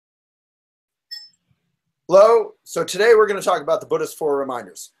Hello. So today we're going to talk about the Buddhist Four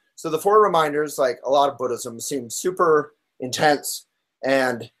Reminders. So the Four Reminders, like a lot of Buddhism, seem super intense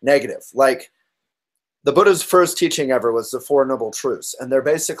and negative. Like the Buddha's first teaching ever was the Four Noble Truths. And they're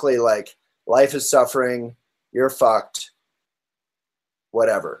basically like, life is suffering, you're fucked,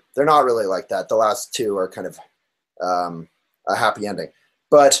 whatever. They're not really like that. The last two are kind of a happy ending.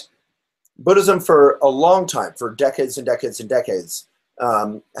 But Buddhism for a long time, for decades and decades and decades,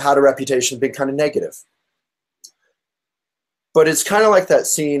 had a reputation of being kind of negative. But it's kind of like that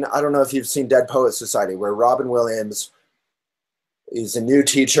scene, I don't know if you've seen Dead Poets Society, where Robin Williams, he's a new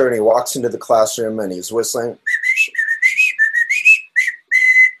teacher and he walks into the classroom and he's whistling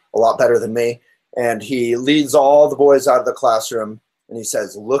a lot better than me. And he leads all the boys out of the classroom and he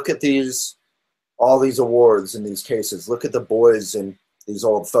says, look at all these awards in these cases. Look at the boys in these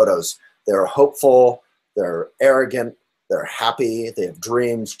old photos. They're hopeful, they're arrogant, they're happy, they have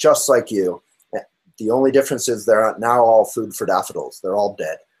dreams just like you. The only difference is they're now all food for daffodils. They're all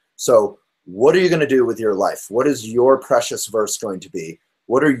dead. So what are you going to do with your life? What is your precious verse going to be?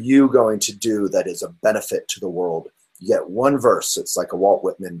 What are you going to do that is a benefit to the world? You get one verse. It's like a Walt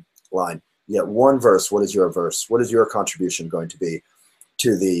Whitman line. You get one verse. What is your verse? What is your contribution going to be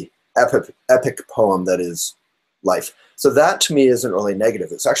to the epic poem that is life? So that to me isn't really negative.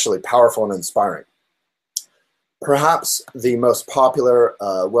 It's actually powerful and inspiring. Perhaps the most popular,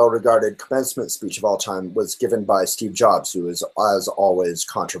 well-regarded commencement speech of all time was given by Steve Jobs, who is, as always,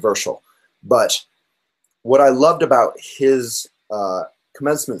 controversial. But what I loved about his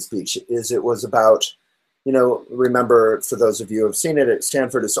commencement speech is it was about, remember, for those of you who have seen it at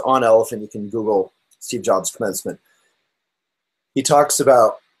Stanford, it's on Elephant. You can Google Steve Jobs commencement. He talks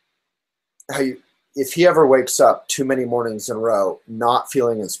about how if he ever wakes up too many mornings in a row not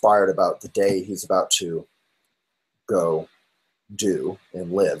feeling inspired about the day he's about to go do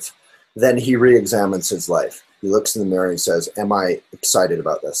and live, then he re-examines his life. He looks in the mirror and he says, am I excited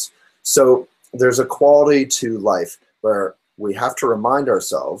about this? So there's a quality to life where we have to remind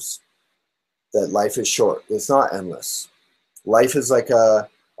ourselves that life is short. It's not endless. Life is like a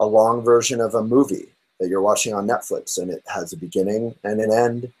long version of a movie that you're watching on Netflix, and it has a beginning and an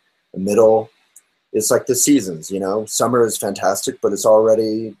end, a middle. It's like the seasons, summer is fantastic, but it's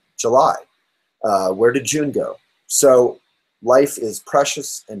already July. Where did June go? So life is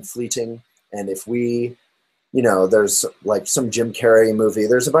precious and fleeting. And if we, there's like some Jim Carrey movie,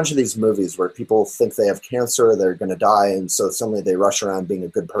 there's a bunch of these movies where people think they have cancer, they're going to die. And so suddenly they rush around being a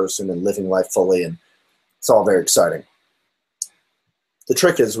good person and living life fully. And it's all very exciting. The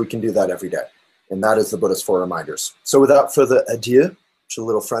trick is we can do that every day. And that is the Buddhist Four Reminders. So without further ado, just a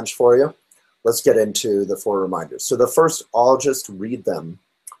little French for you, let's get into the Four Reminders. So the first, I'll just read them.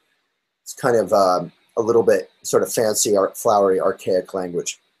 It's kind of a little bit sort of fancy, flowery, archaic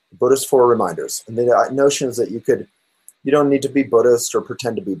language. Buddhist Four Reminders. And the notion is that you don't need to be Buddhist or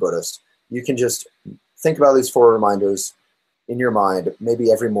pretend to be Buddhist. You can just think about these four reminders in your mind,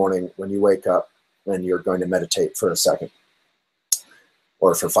 maybe every morning when you wake up and you're going to meditate for a second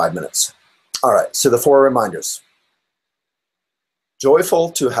or for 5 minutes. All right, so the four reminders. Joyful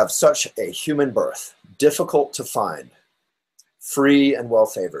to have such a human birth, difficult to find, free and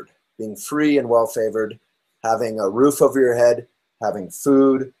well-favored. Being free and well-favored, having a roof over your head, having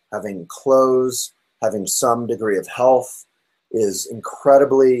food, having clothes, having some degree of health is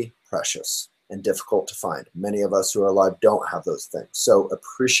incredibly precious and difficult to find. Many of us who are alive don't have those things. So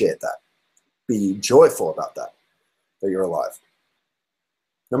appreciate that. Be joyful about that you're alive.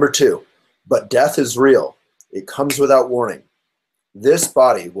 Number two, but death is real. It comes without warning. This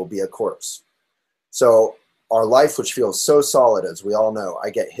body will be a corpse. So our life, which feels so solid, as we all know, I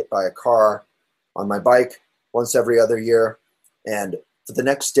get hit by a car on my bike once every other year. And for the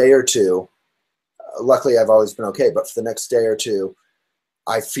next day or two, luckily I've always been okay, but for the next day or two,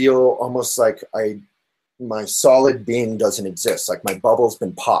 I feel almost like my solid being doesn't exist. Like my bubble's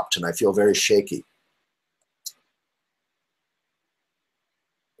been popped and I feel very shaky.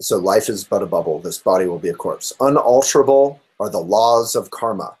 So life is but a bubble. This body will be a corpse. Unalterable are the laws of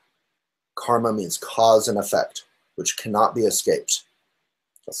karma. Karma means cause and effect, which cannot be escaped.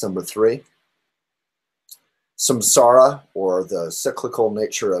 That's number three. Samsara, or the cyclical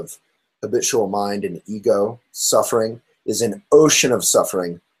nature of habitual mind and ego, suffering, is an ocean of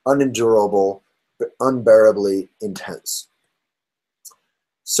suffering, unendurable, but unbearably intense.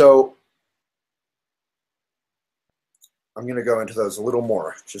 So I'm going to go into those a little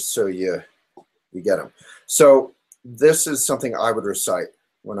more, just so you get them. So this is something I would recite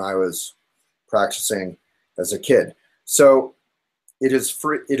when I was practicing as a kid. So it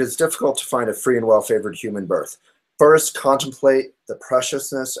is difficult to find a free and well-favored human birth. First, contemplate the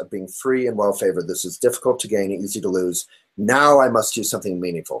preciousness of being free and well-favored. This is difficult to gain, easy to lose. Now I must do something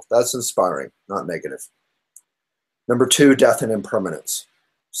meaningful. That's inspiring, not negative. Number 2, death and impermanence.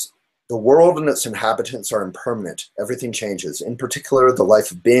 The world and its inhabitants are impermanent. Everything changes. In particular, the life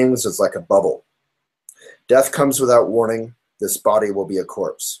of beings is like a bubble. Death comes without warning. This body will be a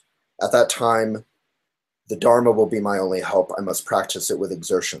corpse. At that time, the Dharma will be my only help. I must practice it with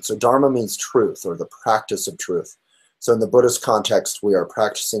exertion. So Dharma means truth, or the practice of truth. So in the Buddhist context, we are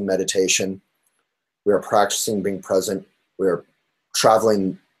practicing meditation. We are practicing being present. We are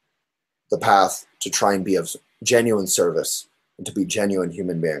traveling the path to try and be of genuine service and to be genuine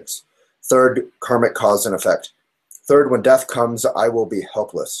human beings. Third, karmic cause and effect. Third, when death comes, I will be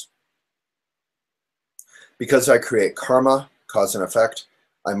helpless. Because I create karma, cause and effect,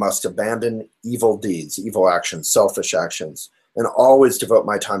 I must abandon evil deeds, evil actions, selfish actions, and always devote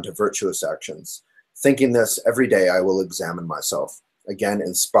my time to virtuous actions. Thinking this every day, I will examine myself. Again,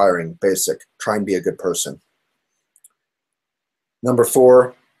 inspiring, basic, try and be a good person. Number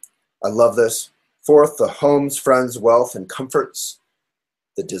 4, I love this. Fourth, the homes, friends, wealth, and comforts,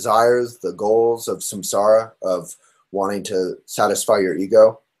 the desires, the goals of samsara, of wanting to satisfy your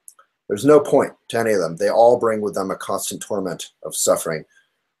ego. There's no point to any of them. They all bring with them a constant torment of suffering.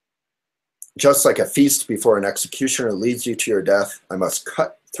 Just like a feast before an executioner leads you to your death, I must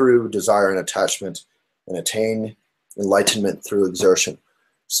cut through desire and attachment and attain enlightenment through exertion.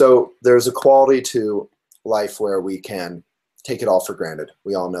 So there's a quality to life where we can take it all for granted.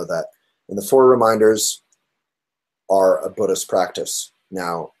 We all know that. And the 4 reminders are a Buddhist practice.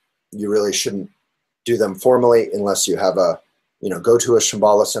 Now, you really shouldn't do them formally unless you have a, go to a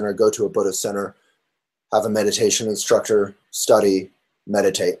Shambhala center, go to a Buddhist center, have a meditation instructor, study,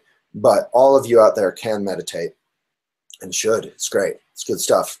 meditate. But all of you out there can meditate and should. It's great. It's good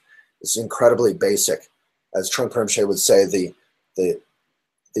stuff. It's incredibly basic. As Trungpa Rinpoche would say,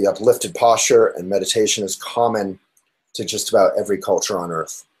 the uplifted posture and meditation is common to just about every culture on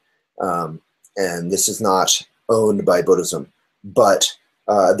earth. And this is not owned by Buddhism. But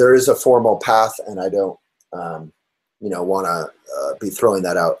there is a formal path, and I don't want to be throwing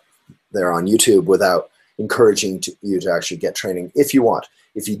that out there on YouTube without encouraging you to actually get training if you want.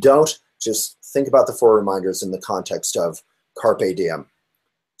 If you don't, just think about the 4 reminders in the context of carpe diem.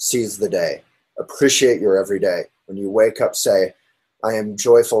 Seize the day. Appreciate your every day. When you wake up, say, I am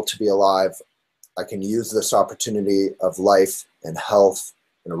joyful to be alive. I can use this opportunity of life and health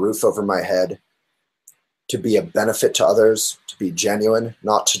and a roof over my head to be a benefit to others, to be genuine,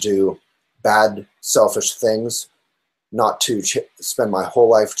 not to do bad, selfish things, not to spend my whole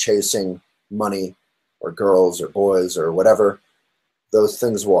life chasing money or girls or boys or whatever. Those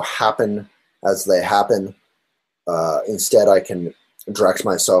things will happen as they happen. Instead, I can direct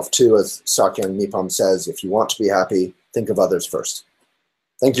myself to, as Sakyong Nipam says, if you want to be happy, think of others first.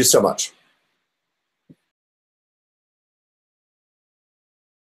 Thank you so much.